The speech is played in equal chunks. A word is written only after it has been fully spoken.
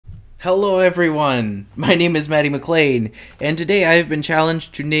Hello everyone, my name is Matti McLean, and today I have been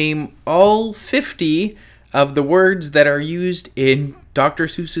challenged to name all 50 of the words that are used in Dr.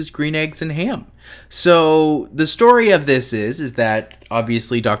 Seuss's Green Eggs and Ham. So the story of this is that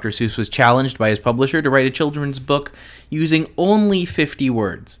obviously Dr. Seuss was challenged by his publisher to write a children's book using only 50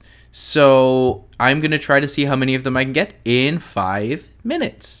 words. So I'm going to try to see how many of them I can get in 5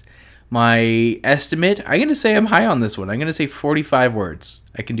 minutes. My estimate, I'm going to say I'm high on this one. I'm going to say 45 words.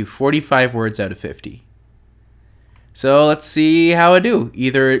 I can do 45 words out of 50. So let's see how I do.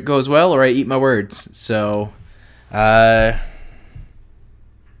 Either it goes well or I eat my words. So,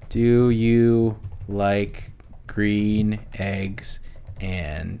 do you like green eggs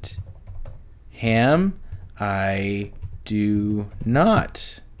and ham? I do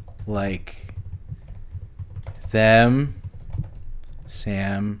not like them.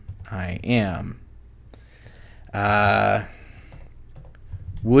 Sam, I am.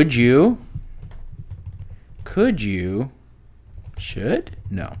 Would you? Could you? Should?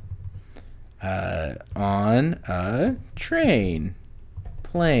 No. On a train.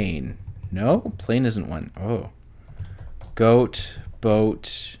 Plane. No, plane isn't one. Oh. Goat,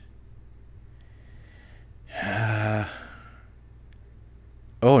 boat.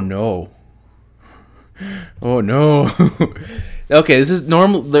 Oh no. Oh no. Okay, this is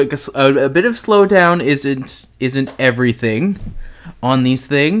normal. Like a bit of slowdown isn't everything on these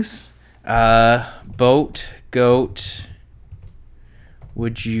things. Boat, goat.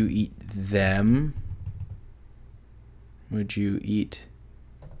 Would you eat them? Would you eat?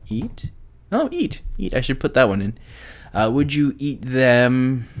 Oh, eat. I should put that one in. Would you eat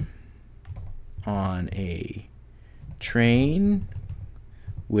them on a train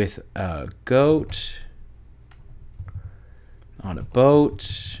with a goat? On a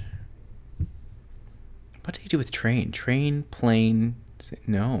boat. What do you do with train? Train, plane.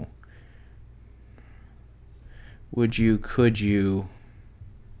 No. Would you, could you?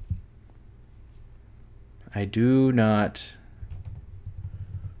 I do not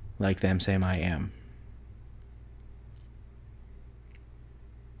like them, Sam, I am.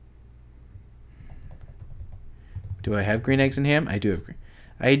 Do I have green eggs and ham? I do have green.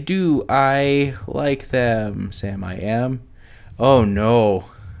 I like them, Sam, I am. Oh no.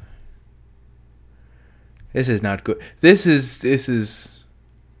 This is not good. This is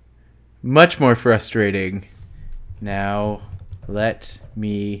much more frustrating. Now let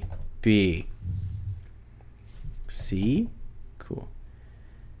me be. See? Cool.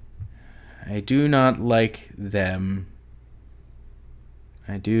 I do not like them.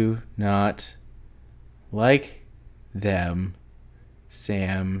 I do not like them.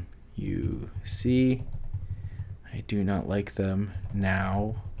 Sam, you see? I do not like them.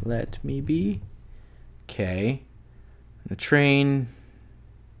 Now let me be. Okay. On a train.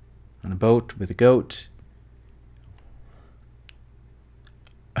 On a boat with a goat.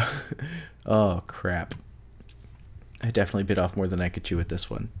 Oh, crap. I definitely bit off more than I could chew with this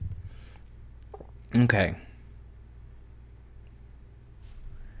one. Okay.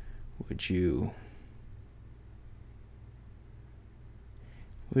 Would you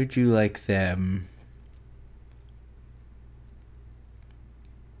like them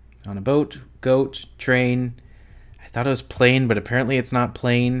on a boat, goat, train? I thought it was plane, but apparently it's not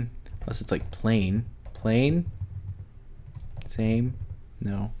plane. Unless it's like plane. Plane? Same?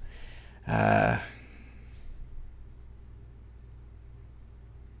 No.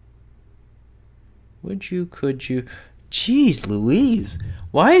 Would you, could you? Jeez Louise.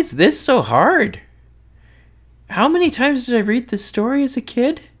 Why is this so hard? How many times did I read this story as a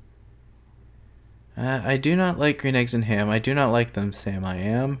kid? I do not like green eggs and ham. I do not like them, Sam, I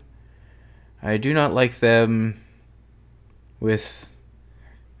am. I do not like them with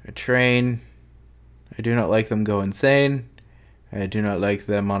a train. I do not like them go insane. I do not like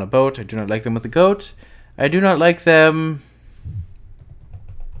them on a boat. I do not like them with a goat. I do not like them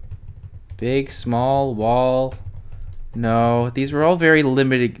big, small, wall. No, these were all very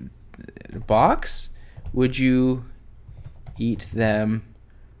limited. Box? Would you eat them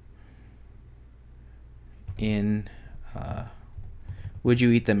in would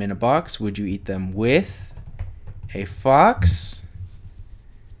you eat them in a box? Would you eat them with a fox?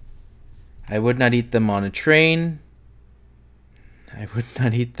 I would not eat them on a train. I would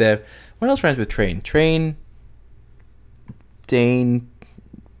not eat them. What else rhymes with train? Train, Dane,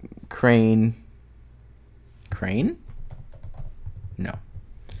 crane. Crane? No.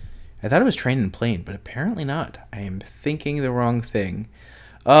 I thought it was train and plane, but apparently not. I am thinking the wrong thing.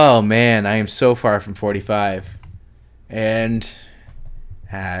 Oh man, I am so far from 45. And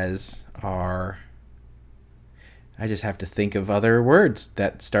as are I just have to think of other words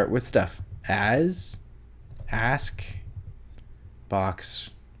that start with stuff. As, ask, box,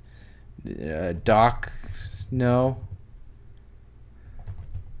 dock, no.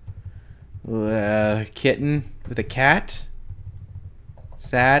 Kitten with a cat.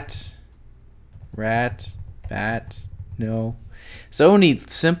 Sat, rat, bat, no. So many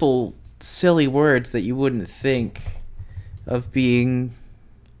simple, silly words that you wouldn't think of being...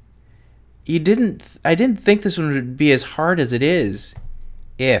 I didn't think this one would be as hard as it is.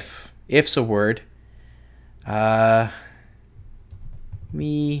 If's a word.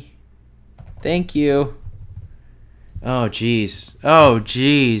 Me. Thank you. Oh, jeez.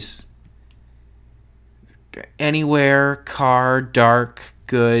 Anywhere, car, dark,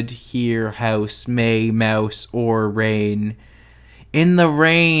 good, here, house, may, mouse, or rain. In the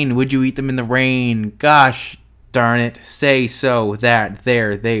rain. Would you eat them in the rain? Gosh darn it. Say, so, that,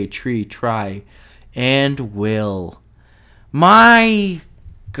 there, they, tree, try, and will. My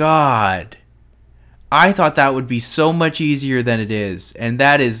God. I thought that would be so much easier than it is. And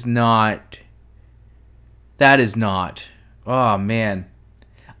that is not. Oh, man.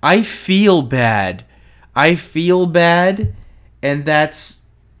 I feel bad. And that's...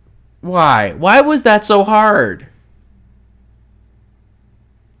 Why? Why was that so hard?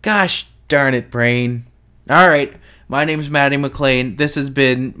 Gosh darn it, brain. Alright, my name's Matti McLean. This has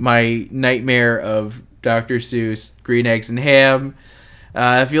been my nightmare of Dr. Seuss, Green Eggs and Ham.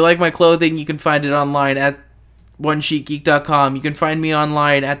 If you like my clothing, you can find it online at onesheetgeek.com. You can find me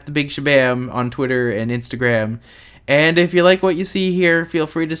online at The Big Shabam on Twitter and Instagram. And if you like what you see here, feel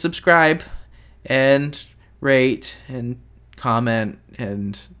free to subscribe and rate and comment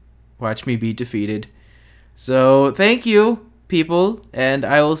and watch me be defeated. So thank you, people, and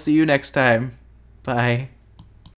I will see you next time. Bye.